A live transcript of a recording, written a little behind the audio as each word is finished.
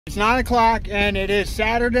It's 9 o'clock and it is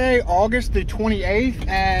Saturday, August the 28th,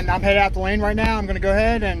 and I'm headed out the lane right now. I'm going to go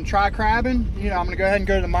ahead and try crabbing. I'm going to go ahead and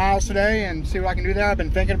go to the miles today and see what I can do there. I've been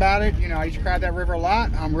thinking about it. I used to crab that river a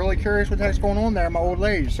lot. I'm really curious what the heck's going on there in my old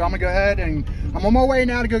lady. So I'm going to go ahead and I'm on my way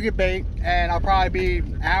now to go get bait, and I'll probably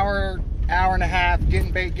be hour and a half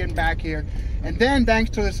getting bait, getting back here. And then thanks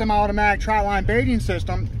to the semi-automatic Trotline baiting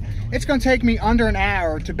system, it's going to take me under an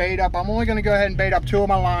hour to bait up. I'm only going to go ahead and bait up 2 of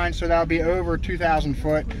my lines, so that'll be over 2,000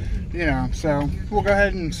 foot. So we'll go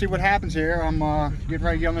ahead and see what happens here. I'm getting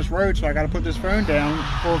ready to get on this road, so I got to put this phone down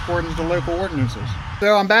for according to the local ordinances.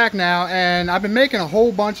 So I'm back now, and I've been making a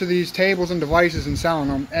whole bunch of these tables and devices and selling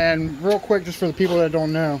them. And real quick, just for the people that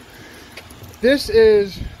don't know, this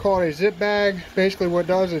is called a zip bag. Basically what it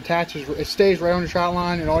does, it attaches, it stays right on the trot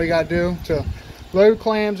line, and all you got to do to load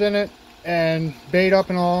clams in it and bait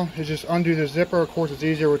up and all is just undo the zipper. Of course, it's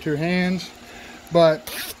easier with 2 hands,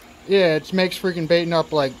 but yeah, it makes freaking baiting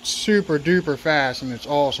up like super duper fast, and it's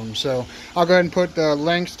awesome. So I'll go ahead and put the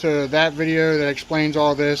links to that video that explains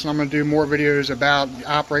all this, and I'm going to do more videos about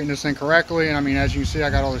operating this thing correctly. And I mean, as you can see,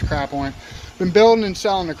 I got all this crap on it. Been building and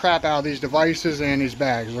selling the crap out of these devices and these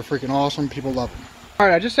bags. They're freaking awesome. People love them. All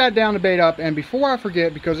right, I just sat down to bait up, and before I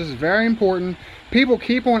forget, because this is very important, people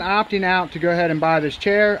keep on opting out to go ahead and buy this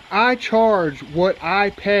chair. I charge what I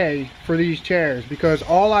pay for these chairs because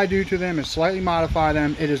all I do to them is slightly modify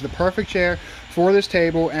them. It is the perfect chair for this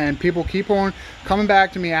table, and people keep on coming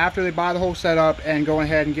back to me after they buy the whole setup and going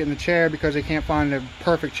ahead and getting the chair because they can't find a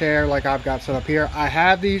perfect chair like I've got set up here. I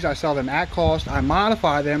have these, I sell them at cost, I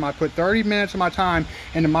modify them, I put 30 minutes of my time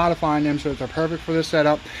into modifying them so they're perfect for this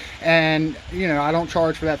setup, and I don't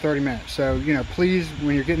charge for that 30 minutes. So please,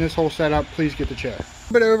 when you're getting this whole setup, please get the chair.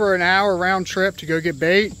 A bit over an hour round trip to go get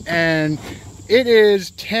bait, and it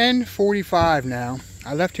is 10:45 now.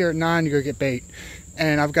 I left here at 9 to go get bait,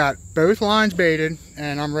 and I've got both lines baited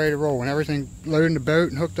and I'm ready to roll, and everything loading the boat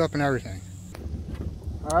and hooked up and everything.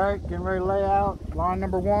 All right, getting ready to lay out line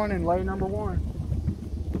number 1 and lay number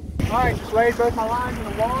 1. All right, just laid both my lines in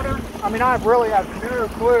the water. I mean, I really have no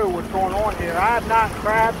clue what's going on here. I have not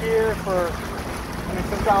crabbed here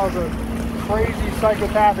since I was a crazy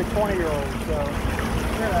psychopathic 20-year-old, so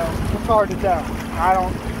it's hard to tell.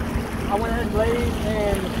 I went ahead and laid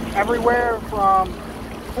in everywhere from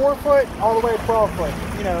 4 foot all the way to 12 foot,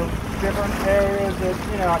 different areas that,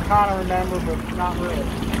 I kind of remember, but not really.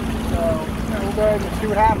 So, we'll go ahead and see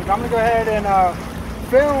what happens. I'm going to go ahead and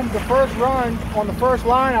film the first run on the first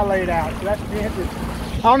line I laid out. So that should be interesting.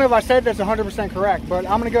 I don't know if I said that's 100% correct, but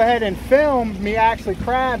I'm going to go ahead and film me actually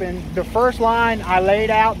crabbing the first line I laid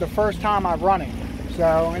out the first time I run it.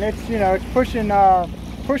 So, and it's, it's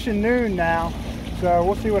pushing noon now. So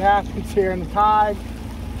we'll see what happens here. And the tide,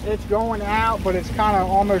 it's going out, but it's kind of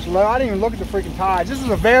almost low. I didn't even look at the freaking tides. This is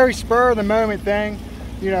a very spur of the moment thing.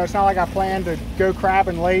 It's not like I planned to go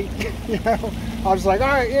crabbing late. I was like, all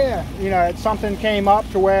right, yeah. Something came up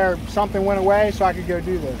to where something went away so I could go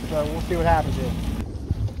do this. So we'll see what happens here.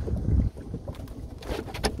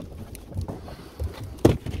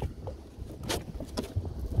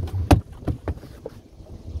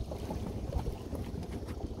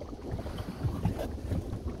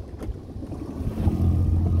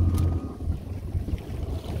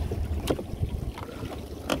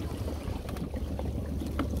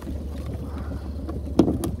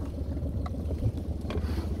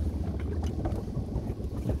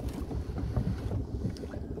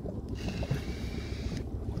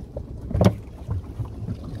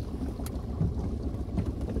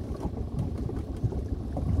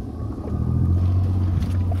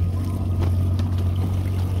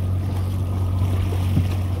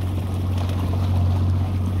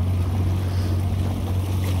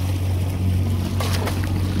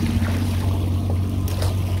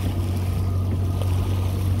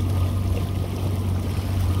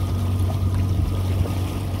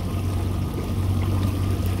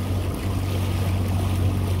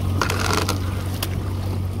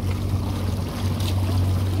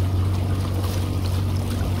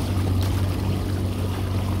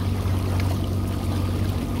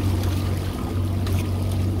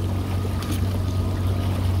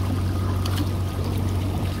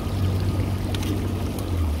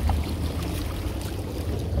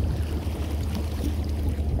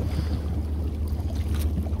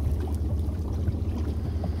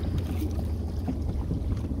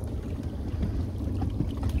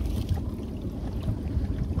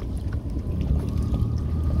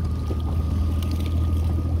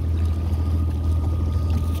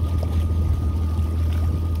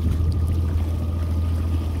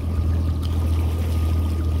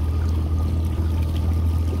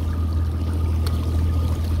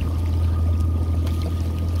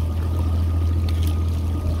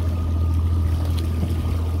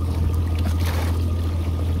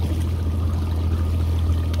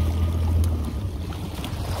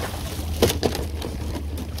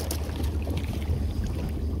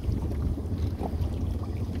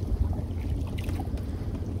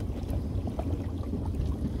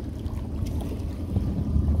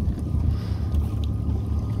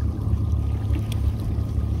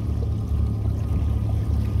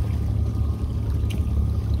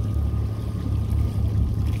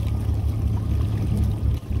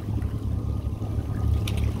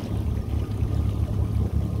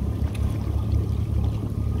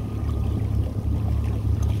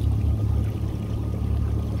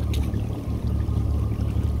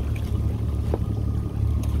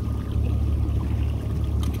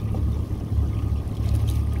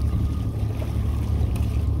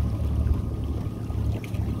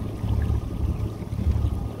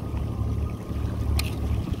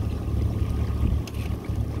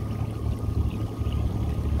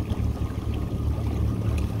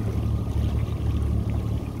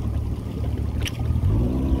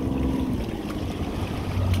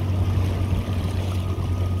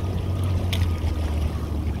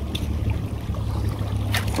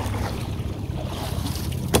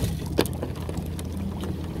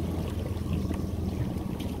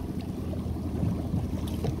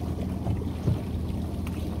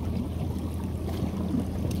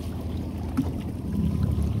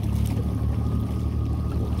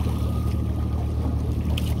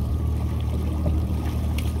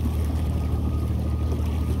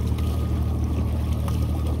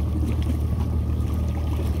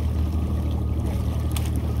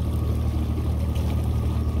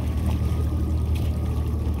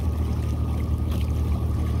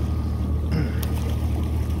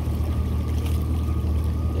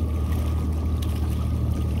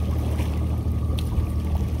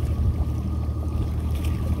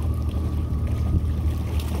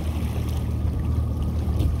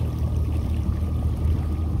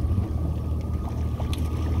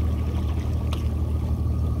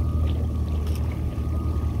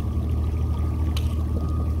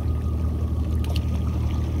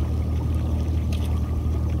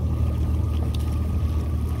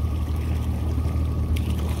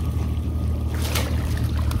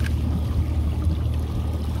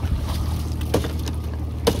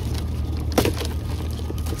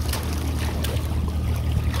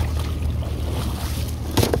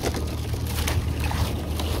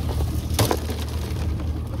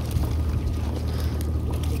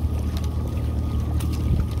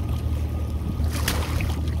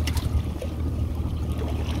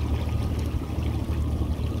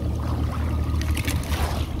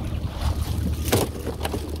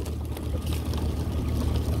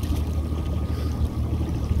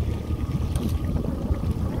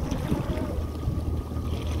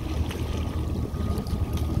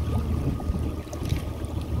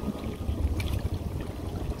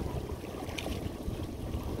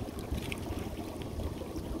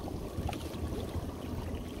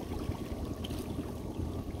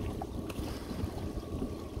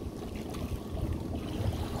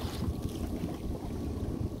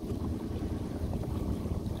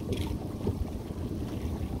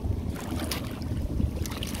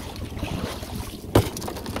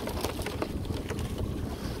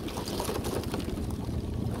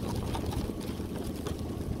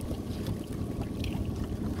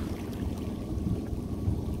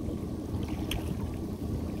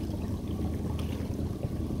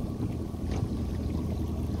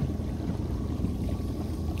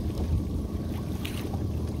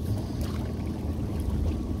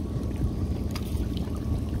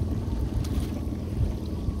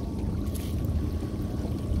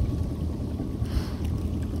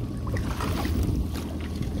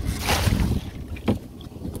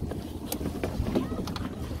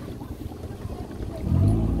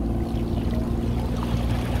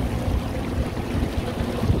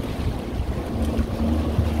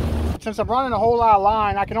 but since I'm running a whole lot of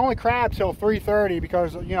line, I can only crab till 3:30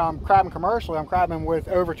 because, you know, I'm crabbing commercially. I'm crabbing with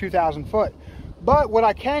over 2,000 foot. But what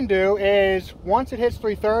I can do is once it hits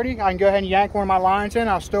 3:30, I can go ahead and yank one of my lines in.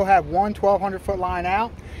 I'll still have one 1,200 foot line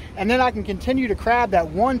out, and then I can continue to crab that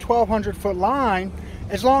one 1,200 foot line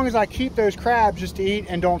as long as I keep those crabs just to eat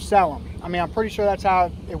and don't sell them. I mean, I'm pretty sure that's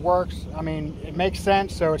how it works. I mean, it makes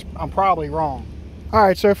sense, so I'm probably wrong. All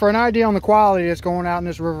right, so for an idea on the quality that's going out in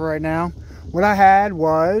this river right now, what I had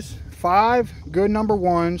was 5 good number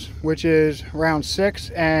 1s, which is around 6,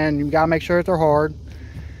 and you gotta make sure that they're hard.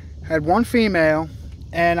 I had 1 female,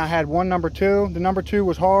 and I had 1 number 2. The number 2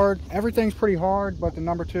 was hard. Everything's pretty hard, but the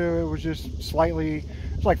number 2, it was just slightly,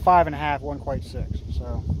 it's like 5.5, wasn't quite 6,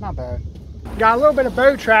 so not bad. Got a little bit of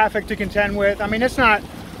boat traffic to contend with. I mean, it's not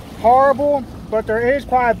horrible, but there is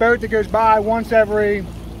probably a boat that goes by once every,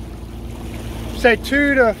 say,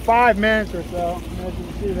 2 to 5 minutes or so. As you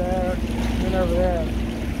can see there, and over there.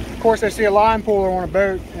 Of course, they see a line puller on a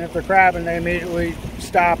boat, and if they're crabbing, they immediately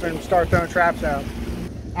stop and start throwing traps out.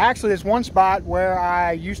 Actually, there's one spot where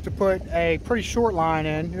I used to put a pretty short line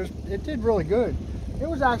in. It did really good. It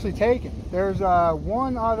was actually taken. There's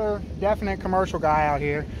one other definite commercial guy out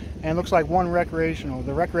here, and it looks like 1 recreational.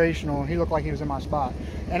 The recreational, he looked like he was in my spot.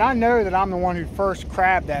 And I know that I'm the one who first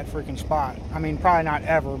crabbed that freaking spot. I mean, probably not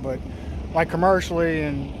ever, but like commercially,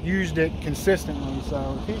 and used it consistently.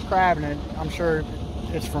 So if he's crabbing it, I'm sure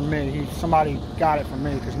it's from me. Somebody got it from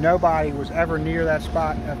me, because nobody was ever near that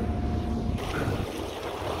spot ever.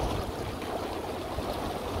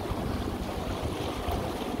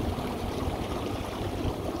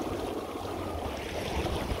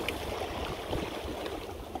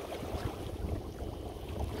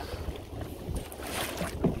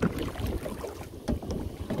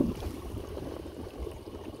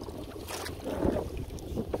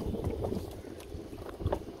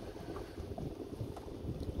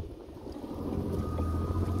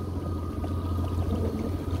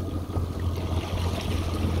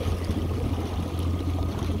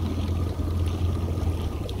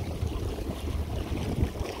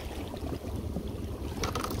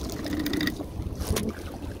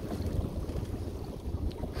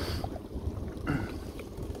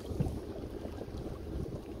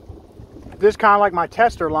 This is kind of like my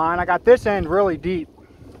tester line. I got this end really deep,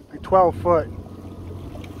 like 12 foot.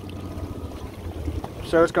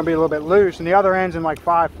 So it's gonna be a little bit loose, and the other end's in like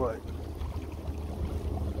 5 foot.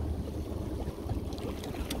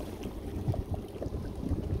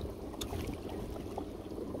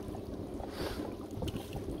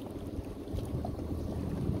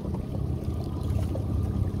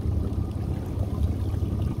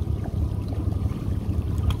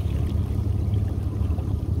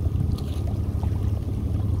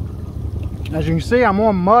 As you can see, I'm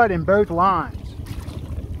on mud in both lines.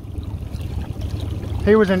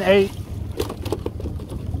 He was in 8.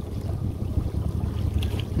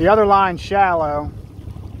 The other line's shallow.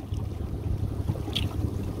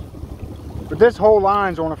 But this whole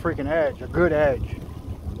line's on a freaking edge, a good edge.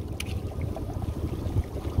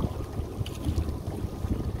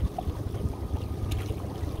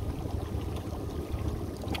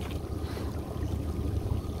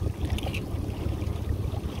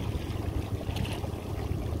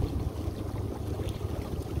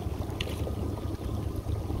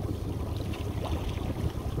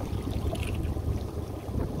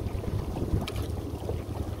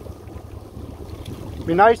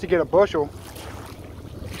 Be nice to get a bushel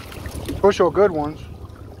of good ones.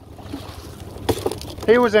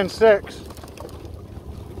 He was in 6.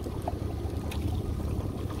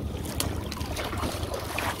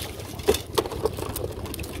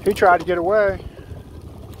 He tried to get away.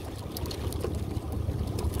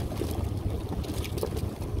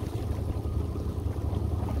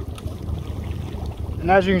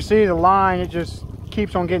 And as you can see, the line, it just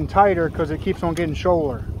keeps on getting tighter because it keeps on getting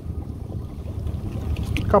shoaler.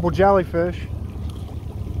 Couple jellyfish.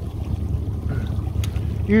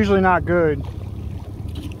 Usually not good.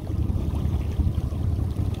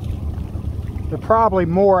 They're probably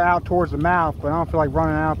more out towards the mouth, but I don't feel like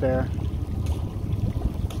running out there.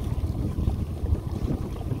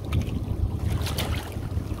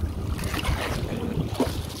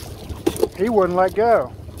 He wouldn't let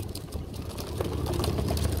go.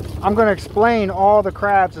 I'm going to explain all the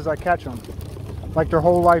crabs as I catch them, like their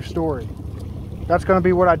whole life story. That's going to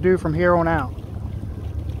be what I do from here on out.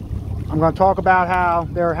 I'm going to talk about how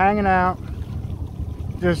they're hanging out,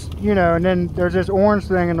 just, you know, and then there's this orange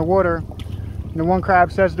thing in the water, and the one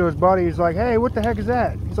crab says to his buddy, he's like, hey, what the heck is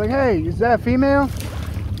that? He's like, hey, is that a female?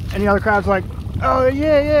 And the other crab's like, oh,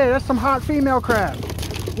 yeah, that's some hot female crab.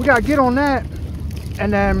 We got to get on that.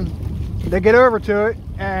 And then they get over to it,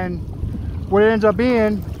 and what it ends up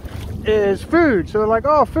being is food. So they're like,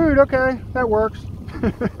 oh, food, okay, that works.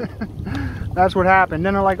 That's what happened.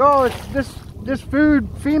 Then they're like, oh, it's this food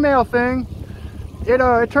female thing.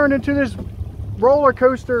 It turned into this roller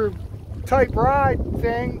coaster type ride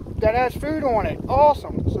thing that has food on it.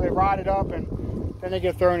 Awesome. So they ride it up and then they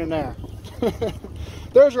get thrown in there.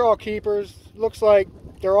 Those are all keepers. Looks like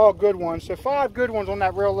they're all good ones. So 5 good ones on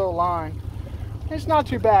that real little line. It's not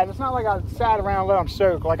too bad. It's not like I sat around and let them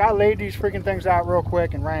soak. Like, I laid these freaking things out real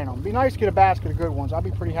quick and ran them. It'd be nice to get a basket of good ones. I'll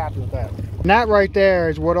be pretty happy with that. And that right there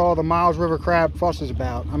is what all the Miles River crab fuss is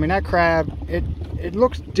about. I mean, that crab, it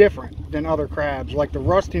looks different than other crabs. Like, the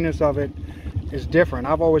rustiness of it is different.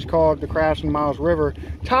 I've always called the crabs in the Miles River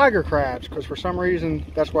tiger crabs, because for some reason,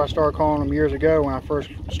 that's what I started calling them years ago when I first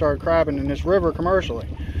started crabbing in this river commercially.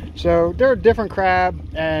 So they're a different crab,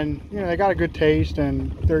 and you know, they got a good taste,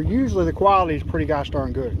 and they're usually, the quality is pretty gosh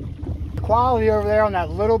darn good. The quality over there on that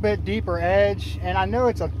little bit deeper edge, and I know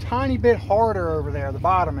it's a tiny bit harder over there, the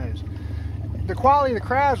bottom is. The quality of the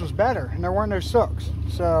crabs was better, and there weren't no sooks.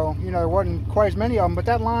 So, you know, there wasn't quite as many of them, but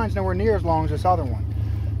that line's nowhere near as long as this other one.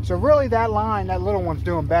 So really that line, that little one's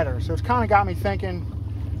doing better. So it's kind of got me thinking,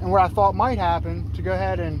 and what I thought might happen, to go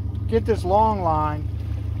ahead and get this long line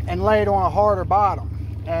and lay it on a harder bottom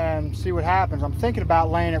and see what happens. I'm thinking about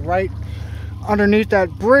laying it right underneath that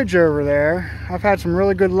bridge over there. I've had some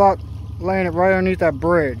really good luck laying it right underneath that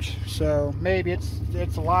bridge. So maybe it's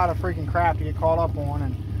a lot of freaking crap to get caught up on,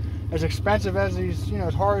 and as expensive as these, you know,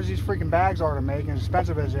 as hard as these freaking bags are to make, and as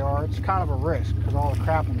expensive as they are, it's kind of a risk because of all the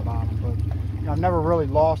crap on the bottom. But you know, I've never really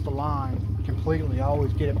lost a line completely. I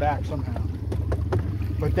always get it back somehow.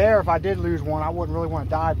 But there, if I did lose one, I wouldn't really want to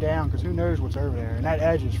dive down, because who knows what's over there, and that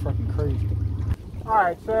edge is freaking crazy.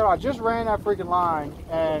 Alright, so I just ran that freaking line,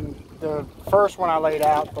 and the first one I laid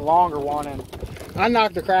out, the longer one, and I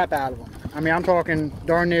knocked the crap out of them. I mean, I'm talking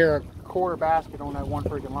darn near a quarter basket on that one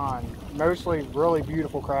freaking line. Mostly really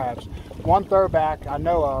beautiful crabs. One throwback I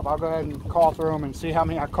know of, I'll go ahead and call through them and see how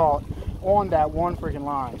many I caught on that one freaking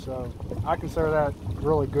line. So I consider that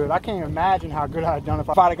really good. I can't even imagine how good I'd have done if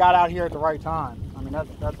I'd have got out here at the right time. I mean,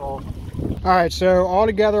 that's awesome. Alright, so all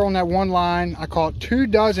together on that one line, I caught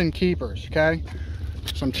 24 keepers, okay?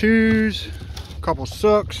 Some 2s, a couple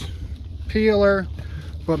sooks, peeler,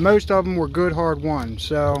 but most of them were good hard ones.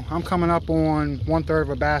 So I'm coming up on 1/3 of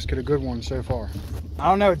a basket of good ones so far. I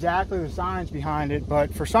don't know exactly the science behind it,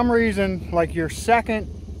 but for some reason, like your second,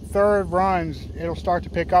 third runs, it'll start to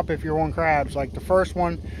pick up if you're on crabs. Like the first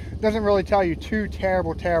one doesn't really tell you too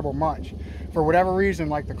terrible much. For whatever reason,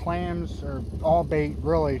 like the clams or all bait,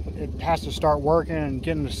 really, it has to start working and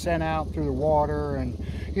getting the scent out through the water. And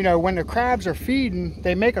you know, when the crabs are feeding,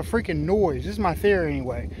 they make a freaking noise. This is my theory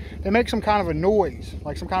anyway. They make some kind of a noise,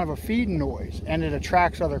 like some kind of a feeding noise, and it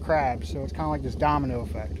attracts other crabs. So it's kind of like this domino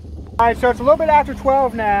effect. All right, so it's a little bit after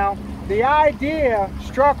 12 now. The idea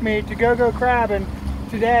struck me to go crabbing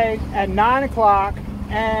today at 9 o'clock,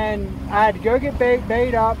 and I had to go get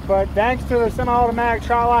bait up, but thanks to the semi-automatic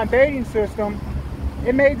Trotline baiting system,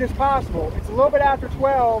 it made this possible. It's a little bit after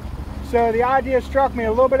 12, so the idea struck me a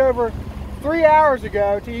little bit over 3 hours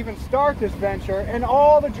ago to even start this venture, and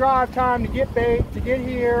all the drive time to get bait, to get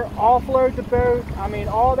here, offload the boat, I mean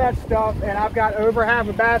all that stuff, and I've got over half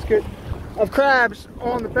a basket of crabs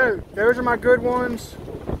on the boat. Those are my good ones.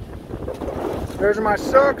 Those are my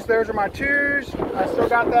sooks, those are my 2s. I still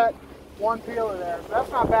got that one peeler there, so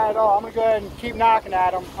that's not bad at all. I'm gonna go ahead and keep knocking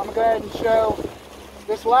at them. I'm gonna go ahead and show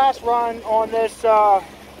this last run on this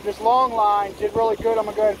this long line did really good. I'm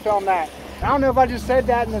gonna go ahead and film that. I don't know if I just said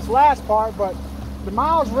that in this last part, but the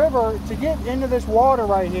Miles River, to get into this water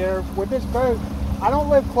right here with this boat, I don't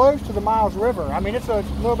live close to the Miles River. I mean, it's a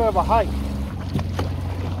little bit of a hike.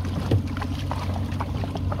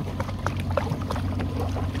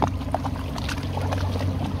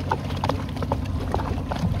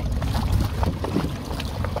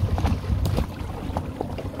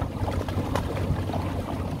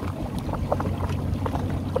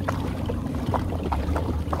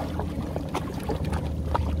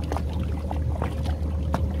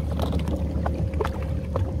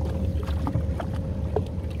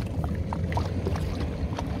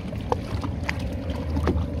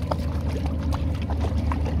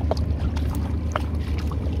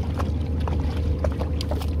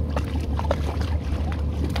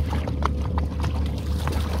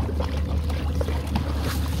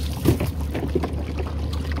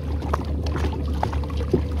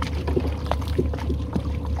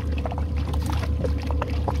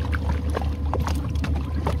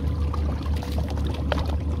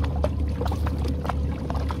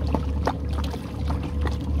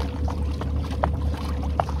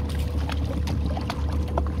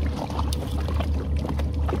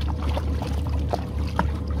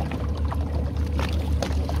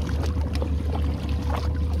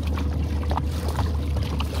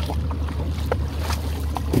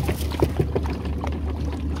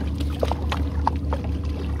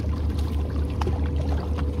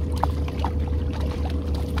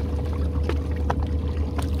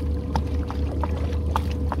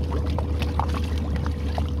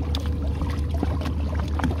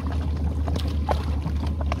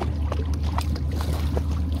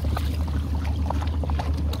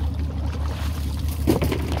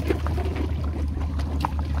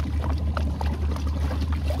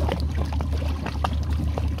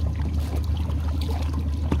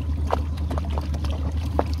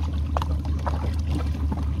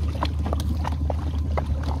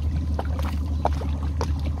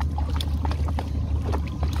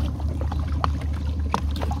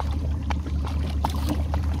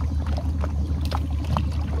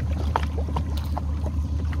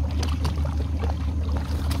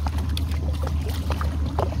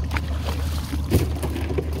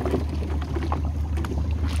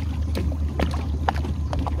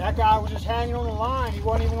 line. He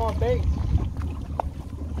wasn't even on bait.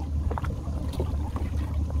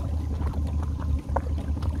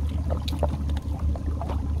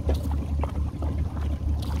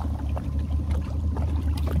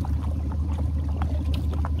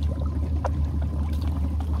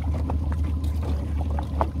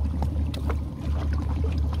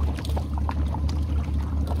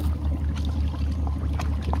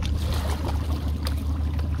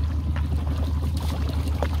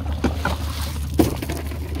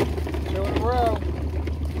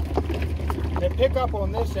 They pick up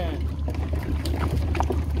on this end.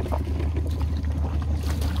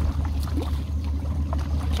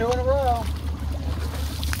 Two in a row.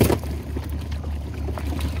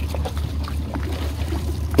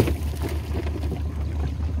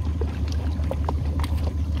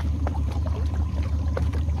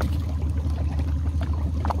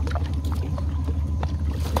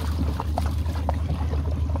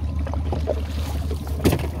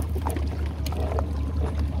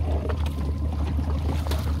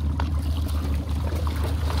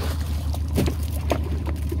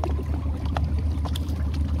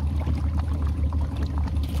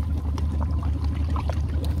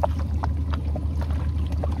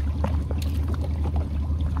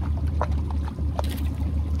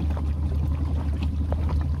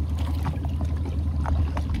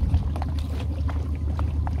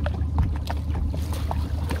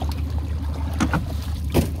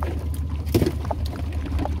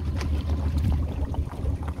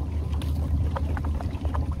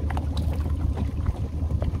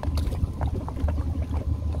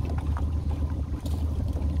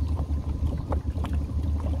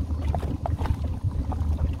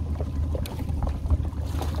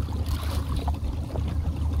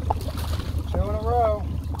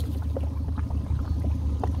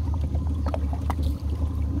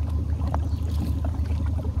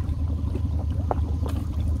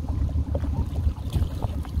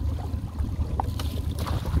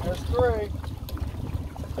 There's 3,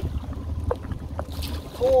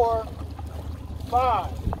 4, 5.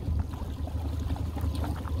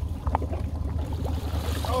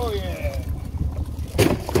 Oh yeah.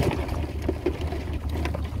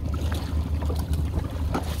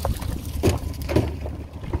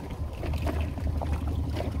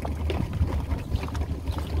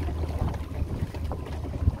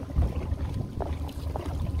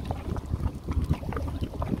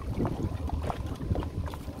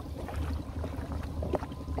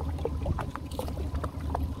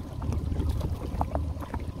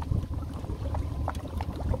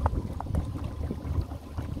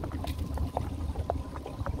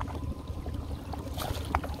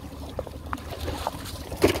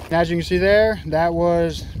 As you can see there, that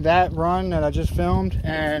was that run that I just filmed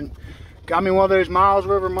and got me one of those Miles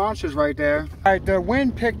River monsters right there. All right, the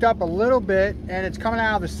wind picked up a little bit and it's coming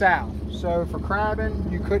out of the south. So for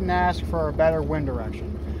crabbing, you couldn't ask for a better wind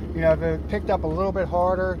direction. You know, if it picked up a little bit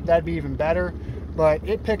harder, that'd be even better. But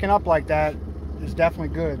it picking up like that is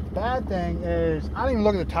definitely good. The bad thing is, I didn't even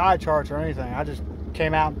look at the tide charts or anything. I just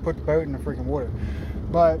came out and put the boat in the freaking water.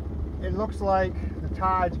 But it looks like the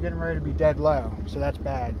tide's getting ready to be dead low, so that's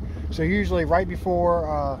bad. So usually right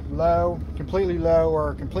before low, completely low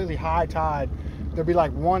or completely high tide, there'll be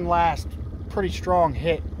like one last pretty strong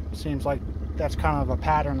hit. Seems like that's kind of a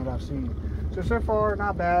pattern that I've seen. So far,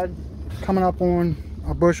 not bad. Coming up on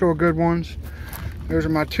a bushel of good ones. Those are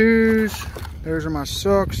my 2s, those are my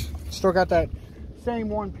 6s. Still got that same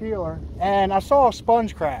one peeler. And I saw a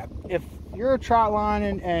sponge crab. If you're a trot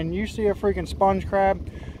lining and you see a freaking sponge crab,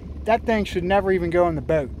 that thing should never even go in the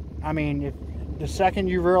boat. I mean, if the second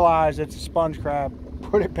you realize it's a sponge crab,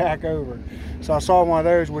 put it back over. So I saw one of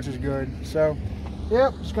those, which is good. So,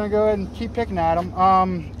 yep, just gonna go ahead and keep picking at them.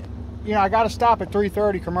 You know, I got to stop at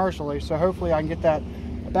 3:30 commercially, so hopefully I can get that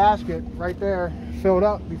basket right there filled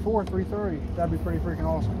up before 3:30. That'd be pretty freaking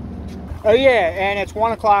awesome. Oh yeah, and it's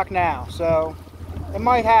 1 o'clock now, so it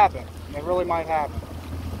might happen. It really might happen.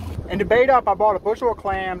 And to bait up, I bought a bushel of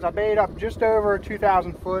clams. I baited up just over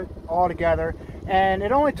 2,000 foot altogether, and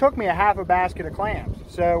it only took me a half a basket of clams.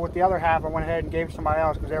 So with the other half, I went ahead and gave to somebody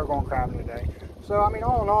else because they were going crabbing today. So I mean,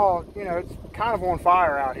 all in all, you know, it's kind of on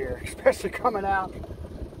fire out here, especially coming out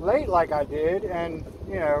late like I did. And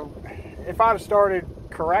you know, if I'd have started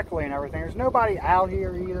correctly and everything, there's nobody out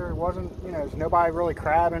here either. It wasn't, you know, there's nobody really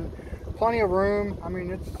crabbing. Plenty of room. I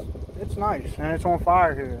mean, it's nice, and it's on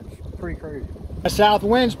fire here. It's pretty crazy. The south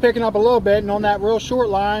wind's picking up a little bit, and on that real short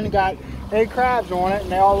line, got 8 crabs on it,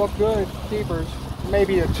 and they all look good, keepers.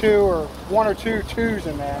 Maybe a 2 or 1 or 2 2s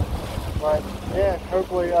in there. But yeah,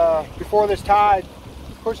 hopefully before this tide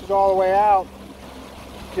pushes all the way out,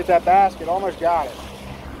 get that basket. Almost got it.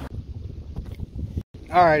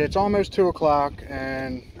 All right, it's almost 2 o'clock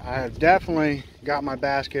and I have definitely got my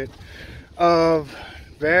basket of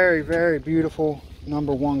very, very beautiful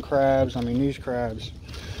 #1 crabs. I mean, these crabs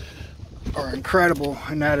are incredible,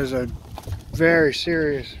 and that is a very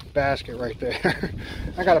serious basket right there.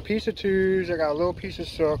 I got a piece of 2s, I got a little piece of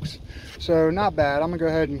 6, so not bad. I'm gonna go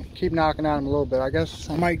ahead and keep knocking at them a little bit. I guess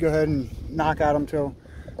I might go ahead and knock at them till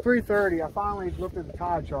 3:30. I finally looked at the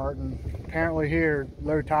tide chart, and apparently here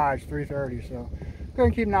low tide's 3:30, so go ahead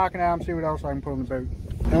and keep knocking at them, see what else I can put on the boat.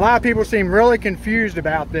 And a lot of people seem really confused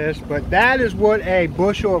about this, but that is what a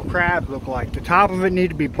bushel of crabs look like. The top of it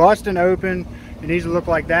needs to be busting open. It needs to look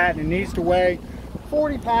like that, and it needs to weigh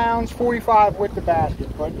 40 pounds, 45 with the basket.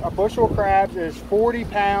 But a bushel of crabs is 40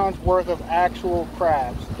 pounds worth of actual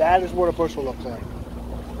crabs. That is what a bushel looks like.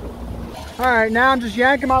 All right, now I'm just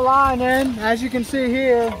yanking my line in, as you can see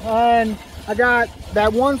here, and I got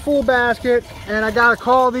that one full basket, and I gotta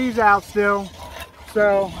call these out still.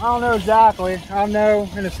 So I don't know exactly, I'll know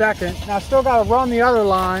in a second. And I still gotta run the other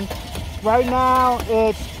line. Right now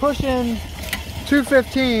it's pushing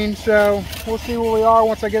 215, so we'll see where we are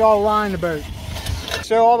once I get all the line in the boat.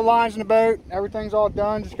 So all the lines in the boat, everything's all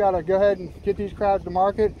done. Just gotta go ahead and get these crabs to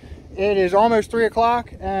market. It is almost 3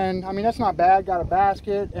 o'clock, and I mean, that's not bad. Got a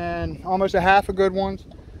basket and almost a half of good ones.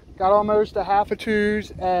 Got almost a half of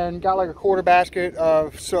 2s and got like a quarter basket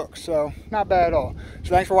of 6, so not bad at all.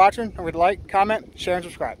 So thanks for watching. If you'd like, comment, share, and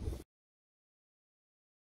subscribe.